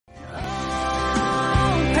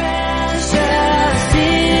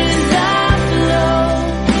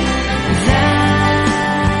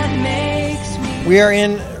We are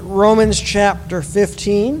in Romans chapter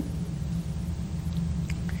 15,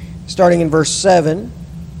 starting in verse 7.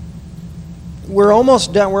 We're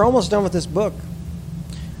almost done. We're almost done with this book.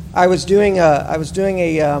 It's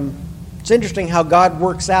interesting how God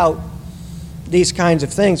works out these kinds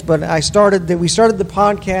of things. But we started the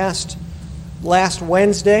podcast last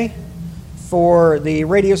Wednesday for the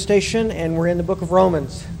radio station, and we're in the book of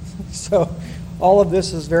Romans. So all of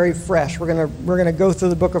this is very fresh. We're gonna go through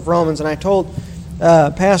the book of Romans, and I told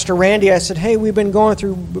Pastor Randy, I said, hey, we've been going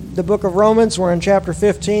through the book of Romans. We're in chapter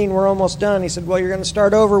 15. We're almost done. He said, well, you're going to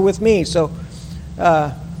start over with me. So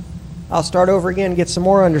I'll start over again and get some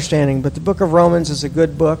more understanding. But the book of Romans is a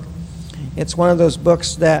good book. It's one of those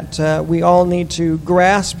books that we all need to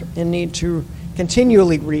grasp and need to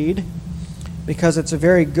continually read because it's a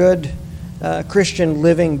very good Christian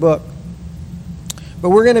living book.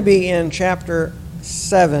 But we're going to be in chapter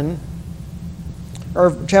 7.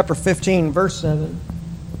 Or chapter 15, verse 7.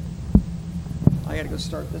 I got to go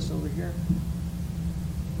start this over here.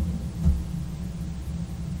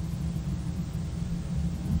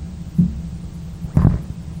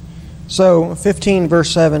 So, 15, verse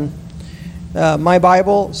 7. My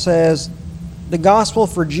Bible says, the gospel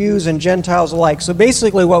for Jews and Gentiles alike. So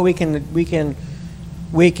basically what we can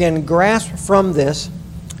grasp from this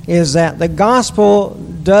is that the gospel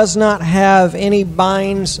does not have any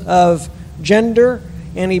binds of gender,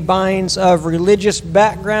 any binds of religious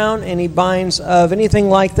background, any binds of anything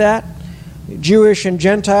like that. Jewish and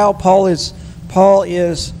Gentile, Paul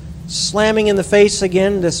is slamming in the face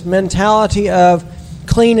again this mentality of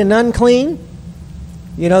clean and unclean.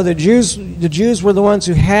 You know, the Jews were the ones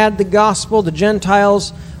who had the gospel. The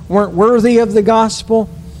Gentiles weren't worthy of the gospel.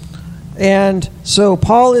 And so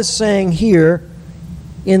Paul is saying here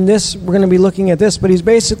in this, we're going to be looking at this, but he's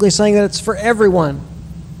basically saying that it's for everyone.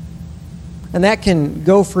 And that can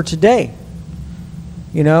go for today.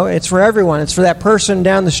 You know, it's for everyone. It's for that person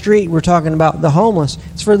down the street. We're talking about the homeless.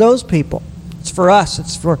 It's for those people. It's for us.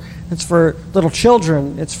 It's for little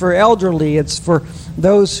children. It's for elderly. It's for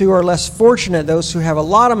those who are less fortunate, those who have a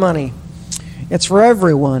lot of money. It's for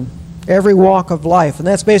everyone, every walk of life. And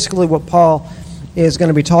that's basically what Paul is going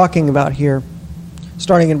to be talking about here.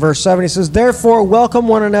 Starting in verse 7, he says, therefore welcome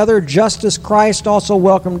one another, just as Christ also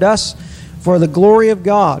welcomed us, for the glory of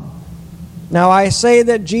God. Now I say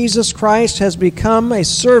that Jesus Christ has become a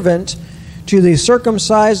servant to the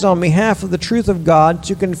circumcised on behalf of the truth of God,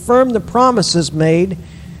 to confirm the promises made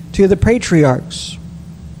to the patriarchs,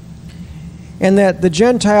 and that the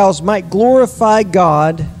Gentiles might glorify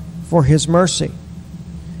God for his mercy.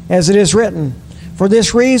 As it is written, for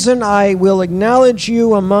this reason I will acknowledge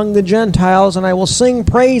you among the Gentiles, and I will sing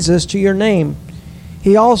praises to your name.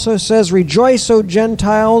 He also says, rejoice, O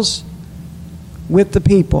Gentiles, with the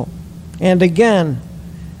people. And again,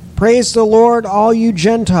 praise the Lord, all you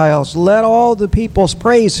Gentiles. Let all the peoples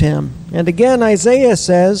praise him. And again, Isaiah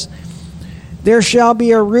says, there shall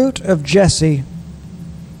be a root of Jesse,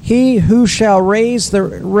 he who shall rise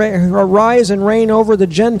and reign over the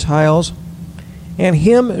Gentiles, and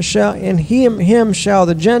him shall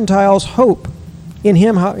the Gentiles hope. In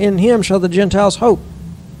him shall the Gentiles hope.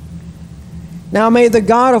 Now may the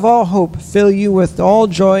God of all hope fill you with all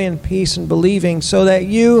joy and peace in believing, so that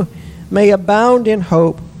you may abound in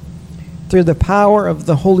hope through the power of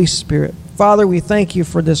the Holy Spirit. Father, we thank you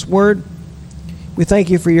for this word. We thank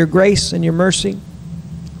you for your grace and your mercy.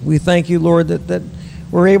 We thank you, Lord, that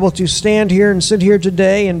we're able to stand here and sit here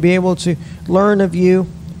today and be able to learn of you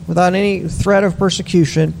without any threat of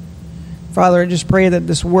persecution. Father, I just pray that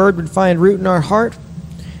this word would find root in our heart,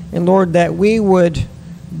 and Lord, that we would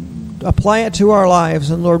apply it to our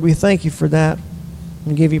lives. And Lord, we thank you for that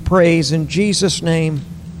and give you praise in Jesus' name.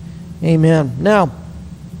 Amen. Now,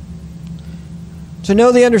 to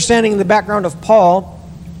know the understanding and the background of Paul,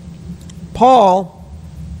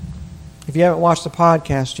 if you haven't watched the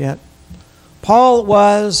podcast yet, Paul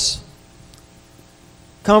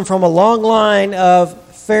come from a long line of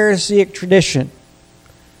Pharisaic tradition,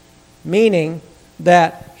 meaning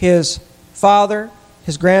that his father,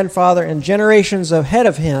 his grandfather, and generations ahead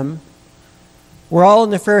of him were all in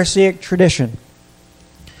the Pharisaic tradition.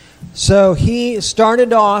 So he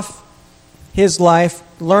started off his life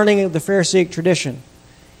learning the Pharisaic tradition.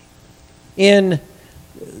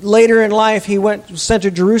 Later in life, he sent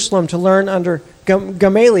to Jerusalem to learn under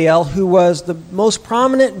Gamaliel, who was the most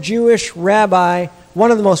prominent Jewish rabbi,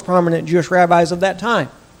 one of the most prominent Jewish rabbis of that time.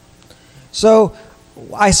 So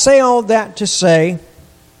I say all that to say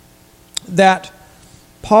that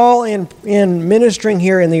Paul, in ministering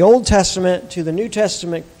here in the Old Testament to the New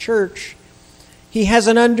Testament church, he has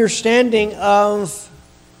an understanding of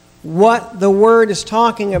what the Word is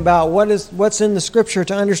talking about, what's in the Scripture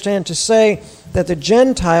to understand, to say that the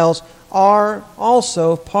Gentiles are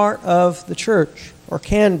also part of the church, or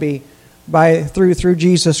can be through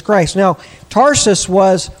Jesus Christ. Now, Tarsus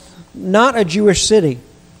was not a Jewish city.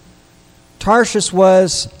 Tarsus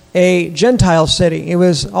was a Gentile city. It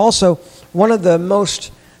was also one of the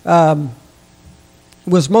most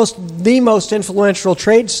influential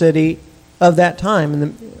trade city of that time,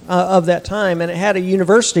 and it had a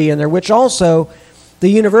university in there, which also, the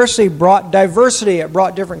university brought diversity. It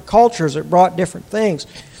brought different cultures. It brought different things.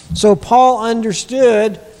 So Paul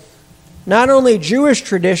understood not only Jewish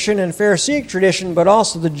tradition and Pharisaic tradition, but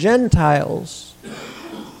also the Gentiles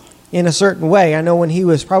in a certain way. I know when he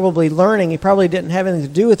was probably learning, he probably didn't have anything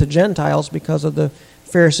to do with the Gentiles because of the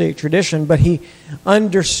Pharisaic tradition, but he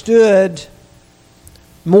understood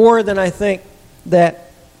more than I think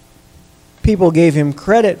that people gave him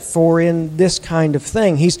credit for in this kind of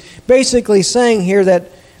thing. He's basically saying here that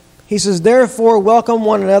he says, therefore welcome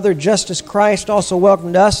one another just as Christ also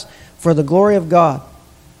welcomed us for the glory of God.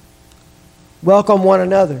 Welcome one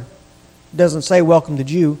another. It doesn't say welcome the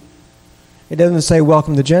Jew. It doesn't say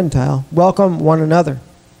welcome the Gentile. Welcome one another.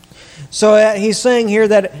 So he's saying here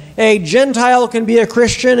that a Gentile can be a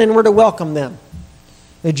Christian and we're to welcome them.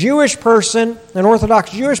 A Jewish person, an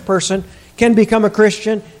Orthodox Jewish person, can become a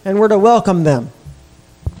Christian and we're to welcome them.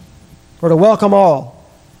 We're to welcome all.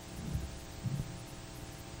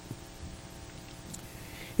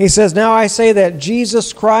 He says, now I say that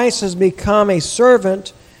Jesus Christ has become a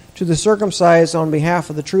servant to the circumcised on behalf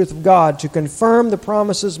of the truth of God, to confirm the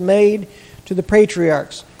promises made to the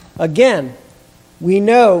patriarchs. Again, we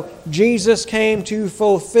know Jesus came to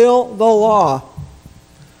fulfill the law.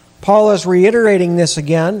 Paul is reiterating this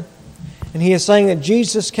again, and he is saying that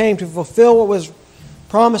Jesus came to fulfill what was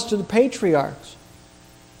promised to the patriarchs.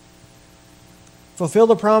 Fulfill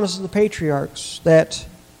the promise of the patriarchs that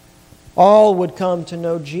all would come to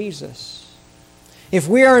know Jesus. If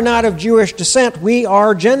we are not of Jewish descent, we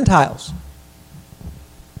are Gentiles.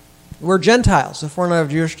 We're Gentiles if we're not of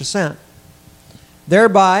Jewish descent.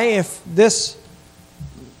 Thereby, if this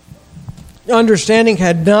understanding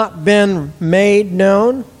had not been made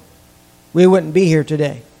known, we wouldn't be here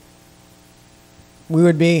today. We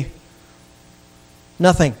would be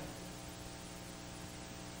nothing.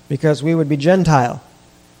 Because we would be Gentile.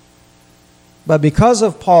 But because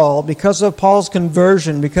of Paul, because of Paul's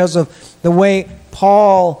conversion, because of the way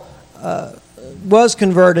Paul was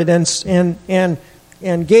converted and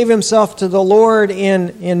gave himself to the Lord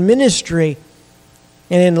in ministry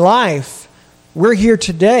and in life, we're here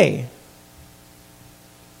today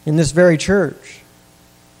in this very church.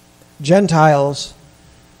 Gentiles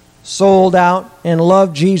sold out and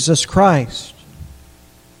loved Jesus Christ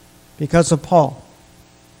because of Paul.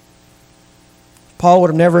 If Paul would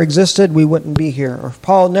have never existed, we wouldn't be here. Or if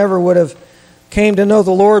Paul never would have came to know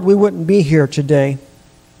the Lord, we wouldn't be here today.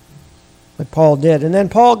 But Paul did. And then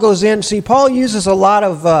Paul goes in. See, Paul uses a lot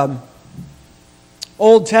of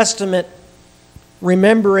Old Testament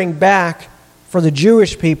remembering back for the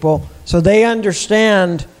Jewish people so they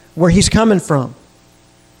understand where he's coming from.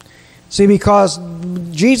 See, because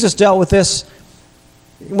Jesus dealt with this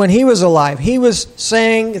when he was alive. He was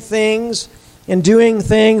saying things and doing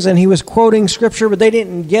things, and he was quoting Scripture, but they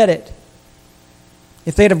didn't get it.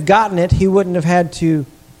 If they'd have gotten it, he wouldn't have had to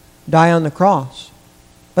die on the cross.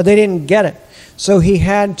 But they didn't get it. So he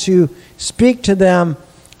had to speak to them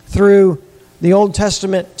through the Old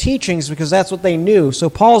Testament teachings because that's what they knew. So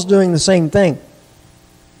Paul's doing the same thing.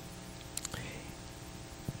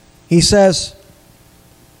 He says,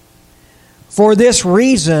 for this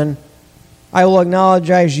reason, I will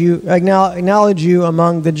acknowledge you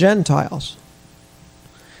among the Gentiles.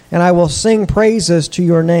 And I will sing praises to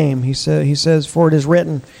your name. He says, for it is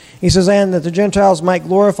written. He says, and that the Gentiles might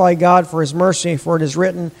glorify God for his mercy, for it is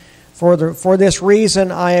written, for this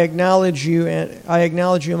reason I acknowledge you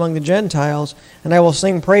among the Gentiles, and I will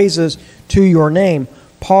sing praises to your name.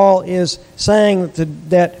 Paul is saying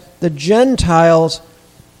that the Gentiles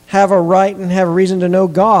have a right and have a reason to know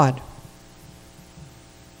God.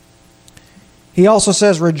 He also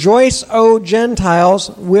says, rejoice, O Gentiles,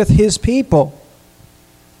 with his people.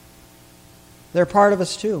 They're part of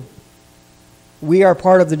us too. We are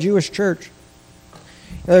part of the Jewish church.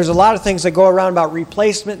 There's a lot of things that go around about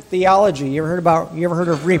replacement theology. You ever heard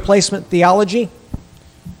of replacement theology?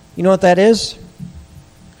 You know what that is?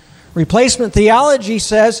 Replacement theology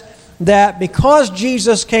says that because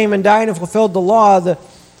Jesus came and died and fulfilled the law,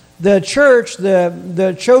 the church,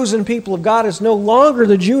 the chosen people of God, is no longer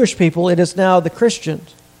the Jewish people. It is now the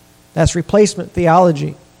Christians. That's replacement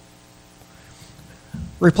theology.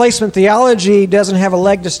 Replacement theology doesn't have a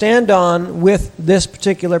leg to stand on with this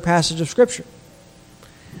particular passage of Scripture,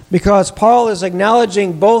 because Paul is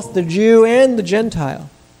acknowledging both the Jew and the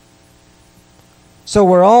Gentile. So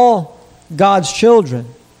we're all God's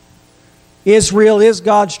children. Israel is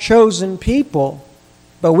God's chosen people,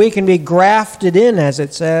 but we can be grafted in, as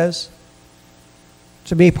it says,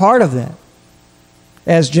 to be part of that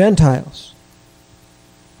as Gentiles.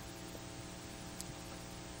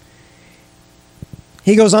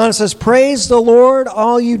 He goes on and says, "Praise the Lord,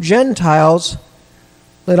 all you Gentiles.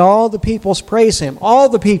 Let all the peoples praise Him." All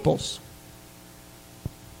the peoples.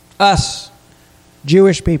 Us,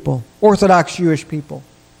 Jewish people, Orthodox Jewish people,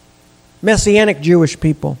 Messianic Jewish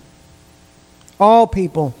people. All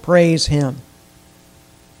people praise Him.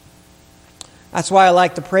 That's why I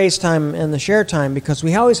like the praise time and the share time, because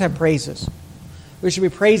we always have praises. We should be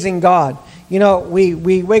praising God. You know, we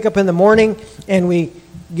wake up in the morning and we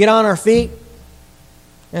get on our feet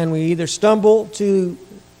and we either stumble to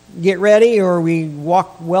get ready or we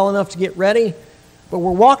walk well enough to get ready, but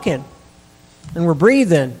we're walking and we're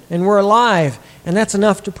breathing and we're alive, and that's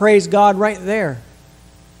enough to praise God right there.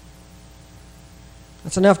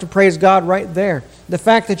 That's enough to praise God right there. The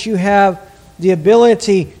fact that you have the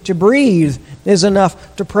ability to breathe is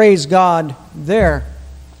enough to praise God there.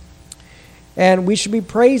 And we should be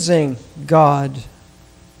praising God.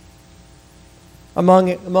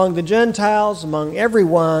 Among the Gentiles, among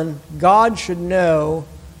everyone, God should know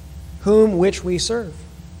whom which we serve.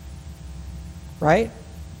 Right?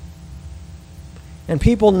 And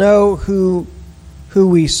people know who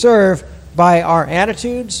we serve by our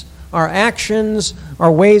attitudes, our actions,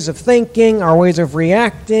 our ways of thinking, our ways of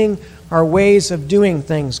reacting, our ways of doing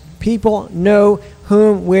things. People know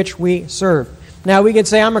whom which we serve. Now we could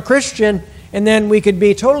say, I'm a Christian, and then we could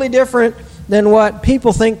be totally different than what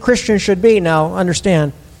people think Christians should be. Now,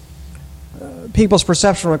 understand, people's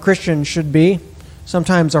perception of what Christians should be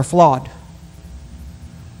sometimes are flawed.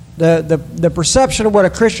 The perception of what a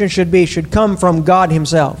Christian should be should come from God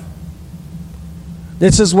Himself.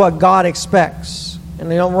 This is what God expects. And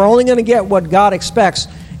we're only going to get what God expects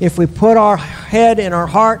if we put our head and our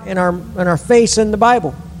heart and our face in the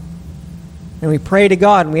Bible. And we pray to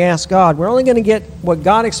God and we ask God. We're only going to get what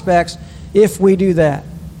God expects if we do that.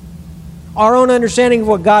 Our own understanding of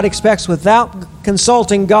what God expects without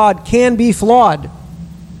consulting God can be flawed.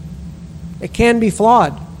 It can be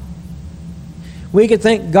flawed. We could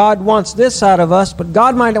think God wants this out of us, but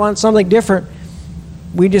God might want something different.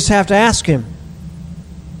 We just have to ask Him.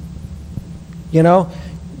 You know,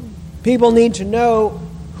 people need to know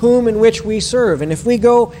whom and which we serve. And if we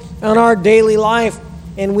go on our daily life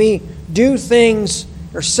and we do things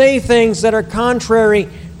or say things that are contrary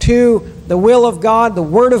to the will of God, the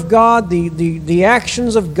Word of God, the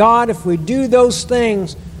actions of God, if we do those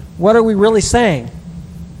things, what are we really saying?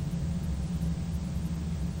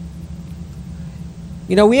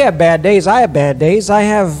 You know, we have bad days. I have bad days. I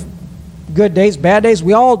have good days, bad days.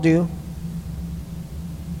 We all do.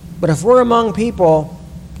 But if we're among people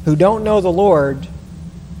who don't know the Lord,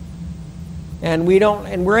 and we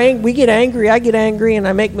get angry, I get angry, and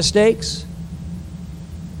I make mistakes.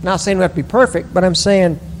 I'm not saying we have to be perfect, but I'm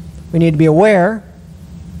saying we need to be aware.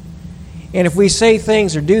 And if we say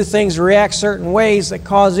things or do things or react certain ways that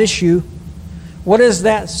cause issue, what does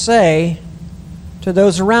that say to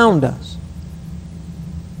those around us?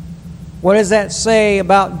 What does that say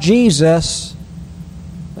about Jesus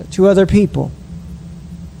to other people?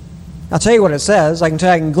 I'll tell you what it says. I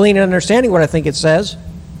can glean an understanding what I think it says.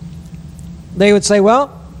 They would say,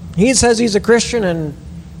 well, he says he's a Christian and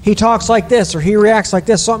he talks like this or he reacts like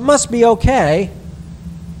this, so it must be okay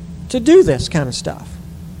to do this kind of stuff,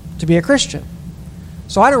 to be a Christian.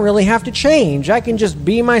 So I don't really have to change. I can just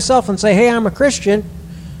be myself and say, hey, I'm a Christian,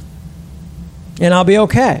 and I'll be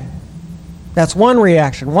okay. That's one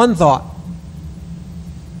reaction, one thought.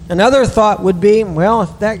 Another thought would be,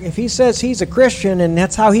 well, if he says he's a Christian and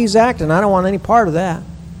that's how he's acting, I don't want any part of that.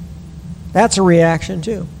 That's a reaction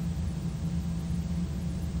too.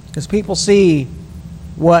 Because people see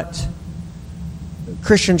what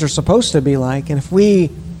Christians are supposed to be like, and if we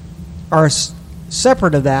are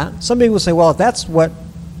separate of that, some people say, well, if that's what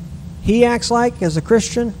he acts like as a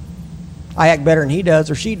Christian, I act better than he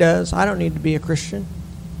does or she does, I don't need to be a Christian.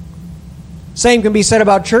 Same can be said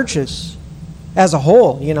about churches as a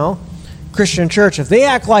whole, you know. Christian church, if they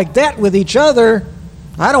act like that with each other,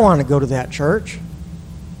 I don't want to go to that church.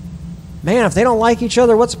 Man, if they don't like each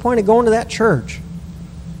other, what's the point of going to that church?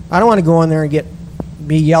 I don't want to go in there and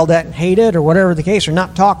be yelled at and hated or whatever the case, or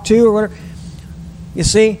not talked to or whatever. You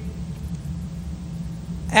see,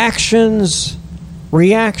 actions,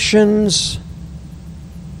 reactions,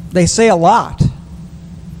 they say a lot.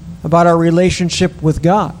 about our relationship with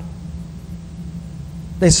God.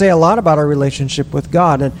 They say a lot about our relationship with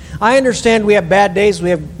God. And I understand we have bad days,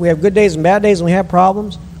 we have good days and bad days, and we have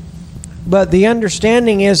problems. But the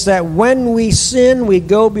understanding is that when we sin, we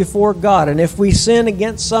go before God. And if we sin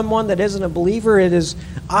against someone that isn't a believer, it is,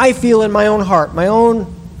 I feel in my own heart, my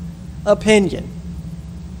own opinion.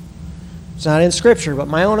 It's not in Scripture, but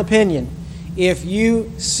my own opinion. If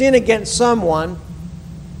you sin against someone,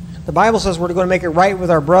 the Bible says we're going to make it right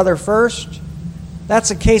with our brother first.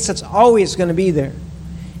 That's a case that's always going to be there.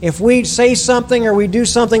 If we say something or we do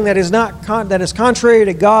something that is contrary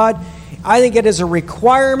to God, I think it is a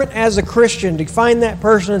requirement as a Christian to find that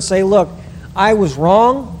person and say, look, I was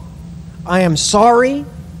wrong. I am sorry.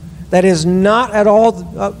 That is not at all.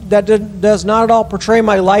 That does not at all portray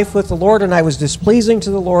my life with the Lord, and I was displeasing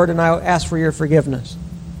to the Lord, and I ask for your forgiveness.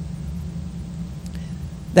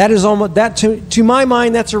 That is almost that to my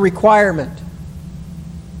mind. That's a requirement,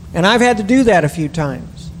 and I've had to do that a few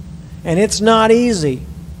times, and it's not easy.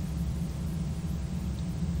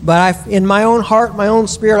 But in my own heart, my own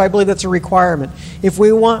spirit, I believe that's a requirement. If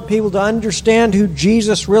we want people to understand who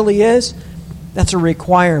Jesus really is, that's a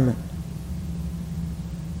requirement.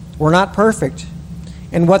 We're not perfect.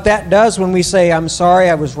 And what that does when we say, I'm sorry,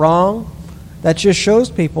 I was wrong, that just shows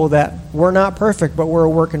people that we're not perfect, but we're a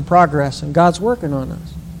work in progress, and God's working on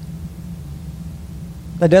us.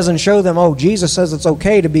 That doesn't show them, oh, Jesus says it's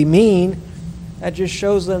okay to be mean. That just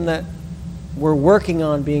shows them that we're working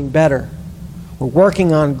on being better. We're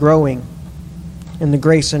working on growing in the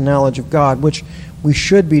grace and knowledge of God, which we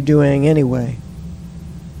should be doing anyway.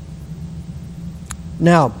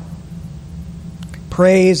 Now,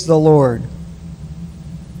 praise the Lord.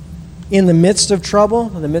 In the midst of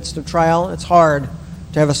trouble, in the midst of trial, it's hard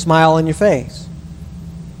to have a smile on your face.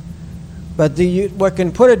 But what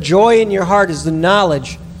can put a joy in your heart is the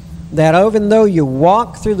knowledge that even though you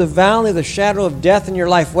walk through the valley of the shadow of death in your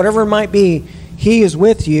life, whatever it might be, He is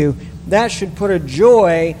with you. That should put a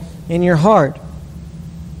joy in your heart.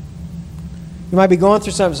 You might be going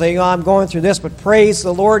through something, saying, oh, I'm going through this, but praise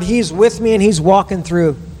the Lord, He's with me and He's walking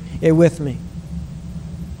through it with me.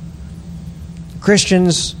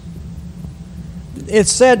 Christians,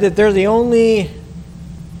 it's said that they're the only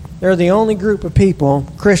group of people,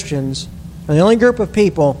 Christians, are the only group of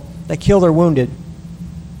people that kill their wounded.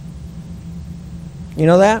 You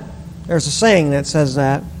know that? There's a saying that says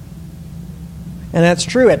that. And that's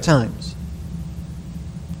true at times.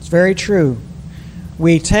 It's very true.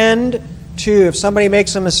 We tend to, if somebody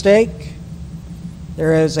makes a mistake,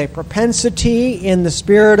 there is a propensity in the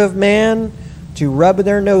spirit of man to rub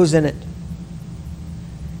their nose in it.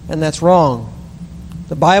 And that's wrong.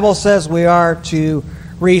 The Bible says we are to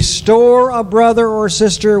restore a brother or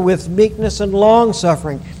sister with meekness and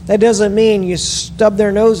long-suffering. That doesn't mean you stub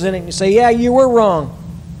their nose in it and you say, yeah, you were wrong.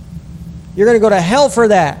 You're going to go to hell for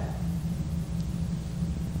that.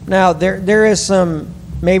 Now, there is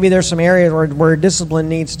maybe there's some areas where discipline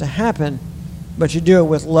needs to happen, but you do it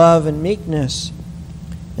with love and meekness,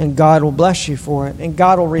 and God will bless you for it, and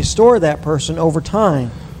God will restore that person over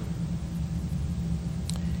time.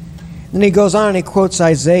 Then he goes on and he quotes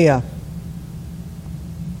Isaiah.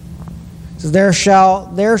 It says, there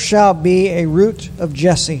shall be a root of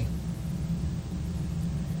Jesse,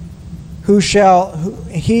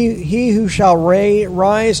 he who shall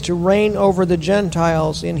rise to reign over the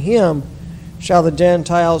Gentiles. In him shall the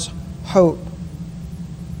Gentiles hope.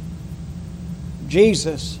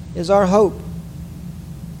 Jesus is our hope.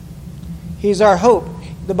 He's our hope.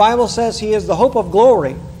 The Bible says He is the hope of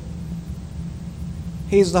glory.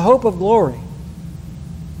 He's the hope of glory.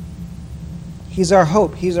 He's our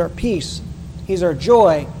hope. He's our peace. He's our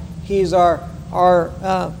joy. He's our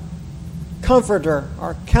comforter,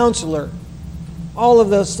 our counselor. All of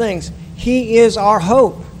those things. He is our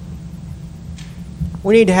hope.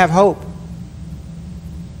 We need to have hope.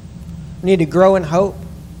 We need to grow in hope.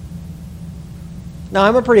 Now,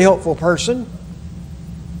 I'm a pretty hopeful person.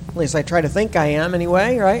 At least I try to think I am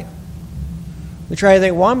anyway, right? We try to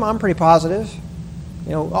think, well, I'm pretty positive.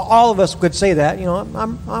 You know, all of us could say that. You know,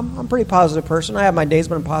 I'm a pretty positive person. I have my days,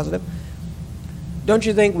 but I'm positive. Don't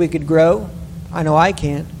you think we could grow? I know I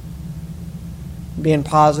can. Being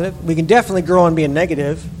positive. We can definitely grow on being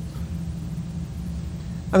negative.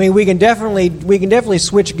 I mean, we can definitely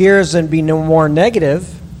switch gears and be no more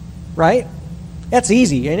negative, right? That's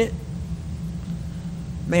easy, ain't it?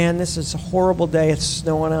 Man, this is a horrible day. It's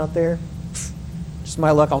snowing out there. Just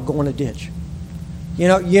my luck, I'll go in a ditch. You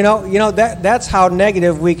know that's how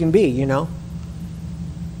negative we can be, you know.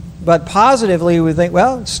 But positively, we think,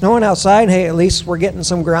 well, it's snowing outside. Hey, at least we're getting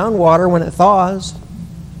some groundwater when it thaws.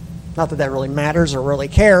 Not that that really matters or really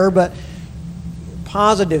care, but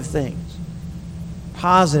positive things.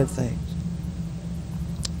 Positive things.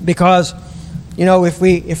 Because, you know, if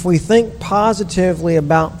we think positively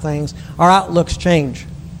about things, our outlooks change.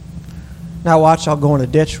 Now watch, I'll go in a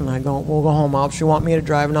ditch when we'll go home. If you want me to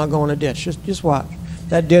drive, and I'll go in a ditch. Just watch.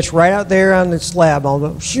 That ditch right out there on the slab, I'll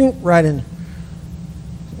go shoot right in.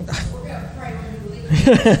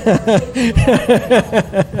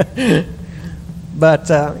 But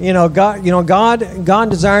God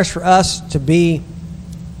desires for us to be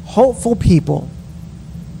hopeful people.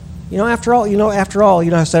 After all,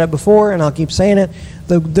 I've said it before, and I'll keep saying it.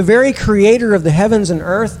 The very Creator of the heavens and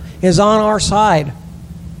earth is on our side.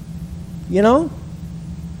 He's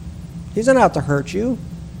not out to hurt you.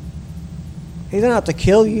 He's not out to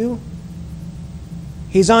kill you.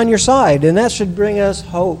 He's on your side, and that should bring us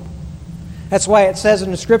hope. That's why it says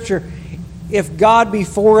in the Scripture, if God be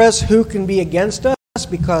for us, who can be against us?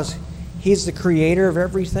 Because He's the Creator of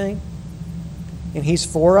everything, and He's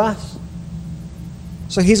for us.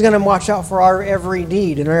 So He's going to watch out for our every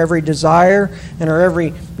need and our every desire and our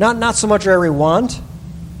every, not so much our every want,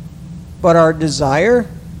 but our desire.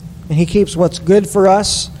 And He keeps what's good for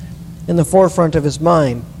us in the forefront of His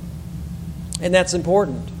mind. And that's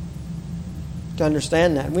important to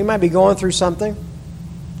understand that. We might be going through something.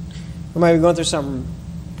 We might be going through something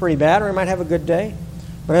pretty bad, or we might have a good day.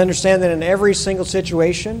 But understand that in every single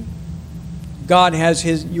situation, God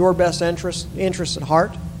has your best interest at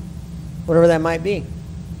heart, whatever that might be.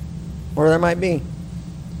 Whatever that might be.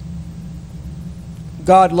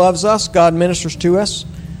 God loves us. God ministers to us.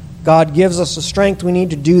 God gives us the strength we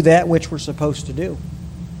need to do that which we're supposed to do.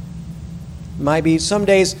 Might be some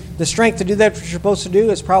days the strength to do that which you're supposed to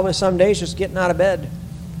do is probably some days just getting out of bed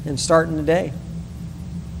and starting the day.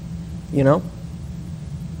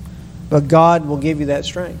 But God will give you that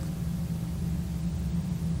strength.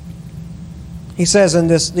 He says in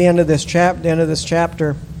the end of this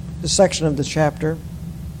chapter, this section of this chapter,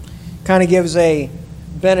 kind of gives a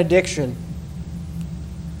benediction.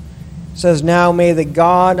 It says, "Now may the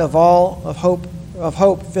God of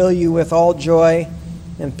hope fill you with all joy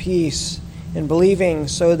and peace in believing,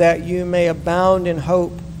 so that you may abound in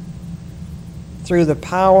hope through the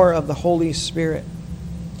power of the Holy Spirit."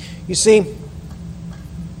 You see,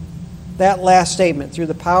 that last statement, through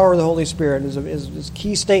the power of the Holy Spirit, is a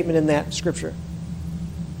key statement in that Scripture.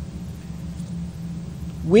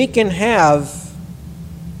 We can have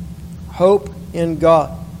hope in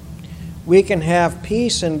God. We can have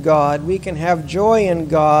peace in God. We can have joy in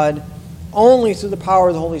God only through the power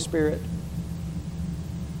of the Holy Spirit.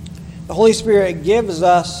 The Holy Spirit gives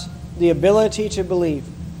us the ability to believe.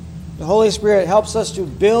 The Holy Spirit helps us to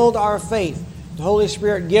build our faith. The Holy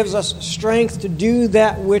Spirit gives us strength to do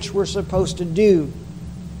that which we're supposed to do.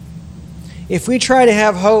 If we try to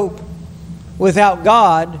have hope without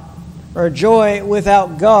God, or joy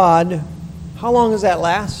without God, how long does that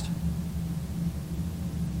last?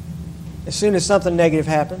 As soon as something negative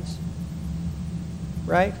happens,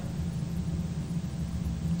 right?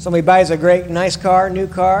 Somebody buys a great, nice car, new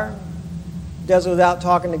car, does it without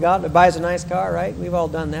talking to God, but buys a nice car, right? We've all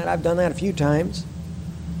done that. I've done that a few times.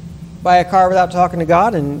 Buy a car without talking to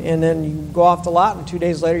God, and then you go off the lot, and 2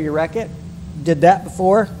 days later you wreck it. Did that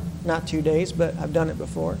before. Not 2 days, but I've done it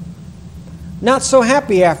before. Not so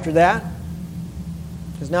happy after that,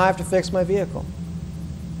 because now I have to fix my vehicle.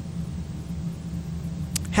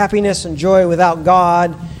 Happiness and joy without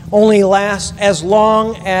God only lasts as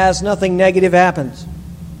long as nothing negative happens.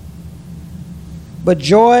 But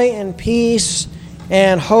joy and peace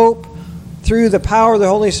and hope through the power of the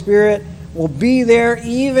Holy Spirit will be there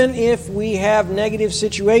even if we have negative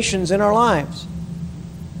situations in our lives.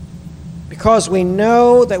 Because we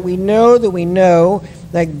know that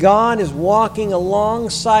God is walking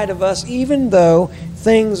alongside of us even though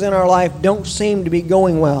things in our life don't seem to be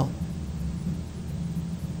going well.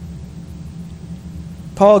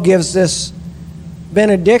 Paul gives this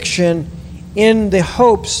benediction in the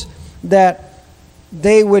hopes that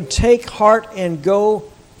they would take heart and go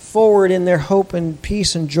forward in their hope and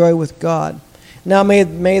peace and joy with God. Now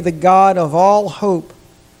may the God of all hope,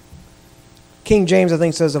 King James I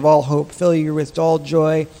think says of all hope, fill you with all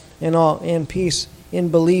joy and peace in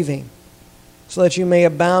believing, so that you may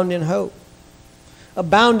abound in hope.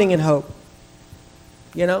 Abounding in hope.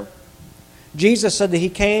 Jesus said that He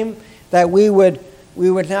came that we wouldn't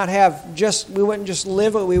just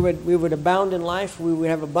live, but we would abound in life. We would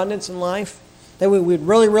have abundance in life. That we would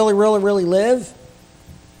really, really, really, really live.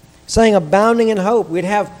 Saying abounding in hope. We'd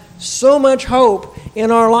have so much hope in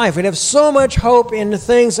our life. We'd have so much hope in the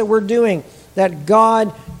things that we're doing that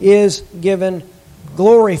God is given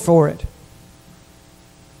glory for it.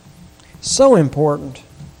 So important.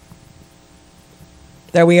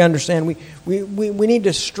 that we understand. We need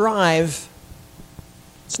to strive.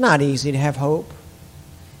 It's not easy to have hope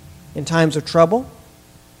in times of trouble.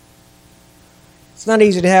 It's not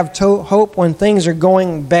easy to have hope when things are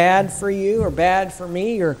going bad for you or bad for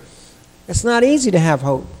me. It's not easy to have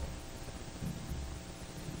hope.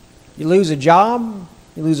 You lose a job,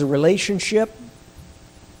 you lose a relationship.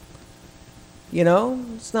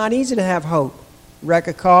 It's not easy to have hope. Wreck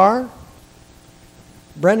a car.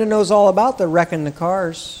 Brenda knows all about the wrecking the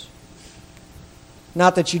cars.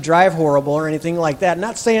 Not that you drive horrible or anything like that.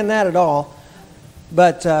 Not saying that at all.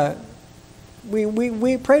 But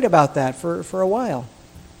we prayed about that for a while.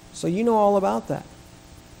 So you know all about that.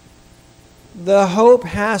 The hope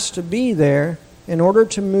has to be there in order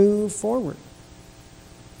to move forward.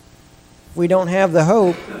 If we don't have the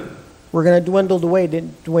hope, we're going to dwindle away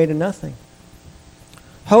to nothing.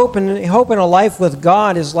 Hope in a life with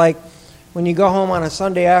God is like when you go home on a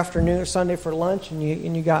Sunday afternoon, Sunday for lunch, and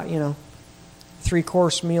you got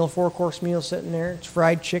 3-course meal, 4-course meal sitting there. It's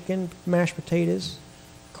fried chicken, mashed potatoes,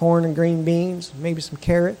 corn and green beans, maybe some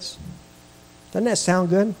carrots. Doesn't that sound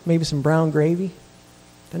good? Maybe some brown gravy.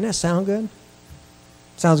 Doesn't that sound good?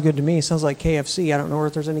 Sounds good to me. It sounds like KFC. I don't know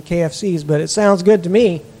if there's any KFCs, but it sounds good to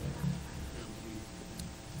me.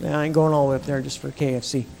 Now, I ain't going all the way up there just for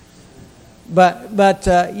KFC. But that's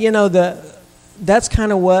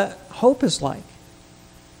kind of what hope is like.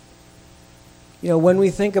 When we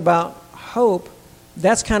think about hope,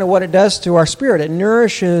 that's kind of what it does to our spirit. It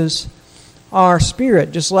nourishes our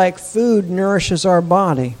spirit, just like food nourishes our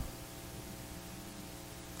body.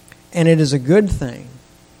 And it is a good thing.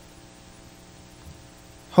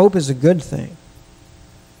 Hope is a good thing.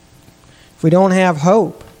 If we don't have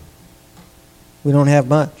hope, we don't have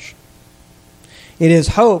much. It is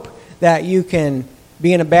hope that you can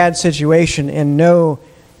be in a bad situation and know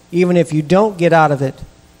even if you don't get out of it,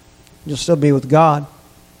 you'll still be with God.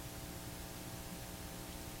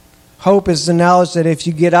 Hope is the knowledge that if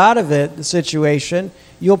you get out of it, the situation,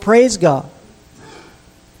 you'll praise God.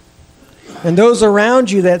 And those around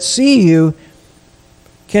you that see you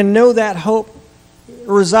can know that hope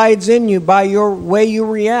resides in you by your way you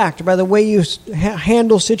react, by the way you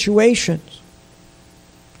handle situations.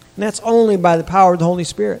 And that's only by the power of the Holy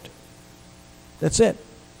Spirit. That's it.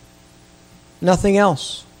 Nothing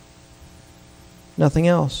else. Nothing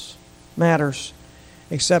else matters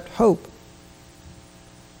except hope.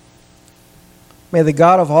 May the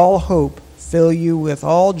God of all hope fill you with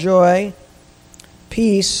all joy,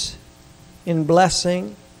 peace in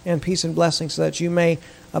blessing, and peace and blessing, so that you may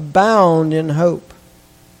abound in hope.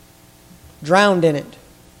 Drowned in it.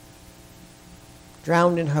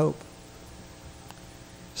 Drowned in hope.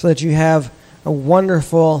 So that you have a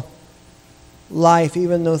wonderful life,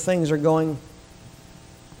 even though things are going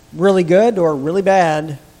really good or really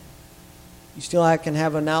bad. You still can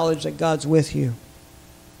have a knowledge that God's with you.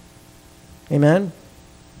 Amen?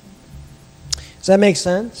 Does that make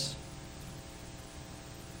sense?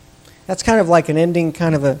 That's kind of like an ending,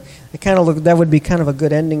 that would be kind of a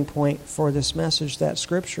good ending point for this message, that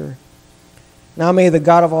scripture. Now may the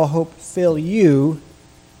God of all hope fill you,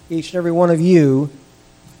 each and every one of you,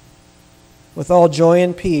 with all joy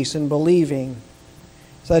and peace in believing,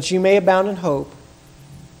 so that you may abound in hope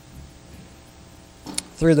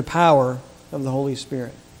through the power of the Holy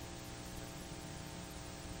Spirit.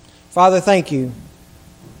 Father, thank you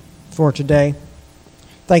for today.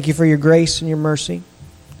 Thank you for your grace and your mercy.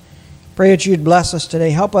 Pray that you'd bless us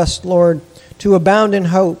today. Help us, Lord, to abound in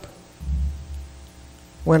hope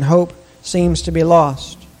when hope seems to be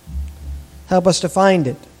lost. Help us to find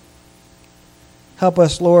it. Help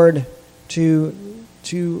us, Lord,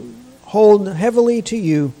 to hold heavily to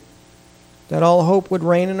you, that all hope would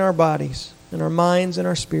reign in our bodies, in our minds, and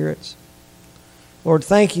our spirits. Lord,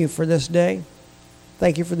 thank you for this day.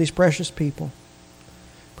 Thank you for these precious people.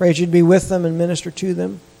 Pray that you'd be with them and minister to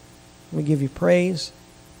them. We give you praise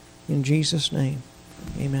in Jesus' name.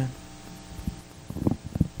 Amen.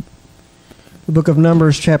 The book of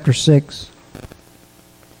Numbers, chapter 6,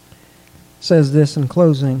 says this in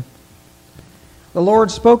closing. The Lord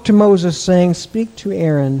spoke to Moses, saying, "Speak to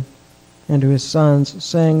Aaron and to his sons,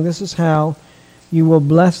 saying, This is how you will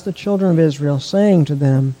bless the children of Israel, saying to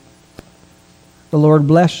them, The Lord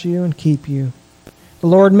bless you and keep you. The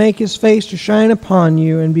Lord make his face to shine upon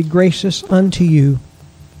you and be gracious unto you,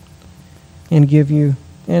 and give you,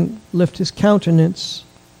 and lift his countenance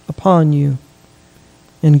upon you,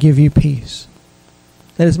 and give you peace."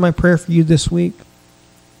 That is my prayer for you this week.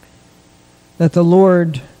 That the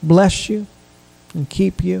Lord bless you and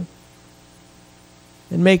keep you,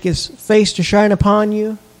 and make his face to shine upon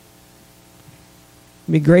you,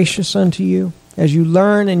 be gracious unto you as you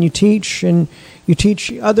learn and you teach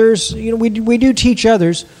others. You know, we do teach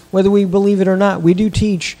others, whether we believe it or not. We do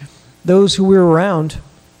teach those who we're around.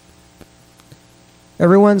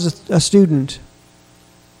 Everyone's a student.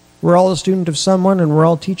 We're all a student of someone, and we're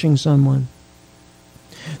all teaching someone.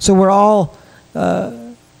 So we're all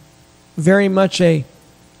very much a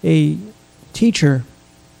teacher.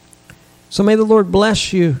 So may the Lord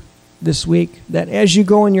bless you this week, that as you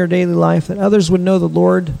go in your daily life, that others would know the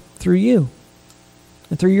Lord through you,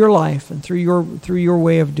 and through your life, and through your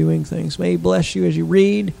way of doing things. May He bless you as you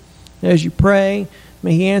read, as you pray.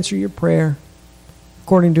 May He answer your prayer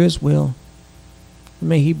according to His will. And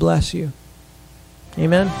may He bless you.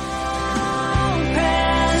 Amen.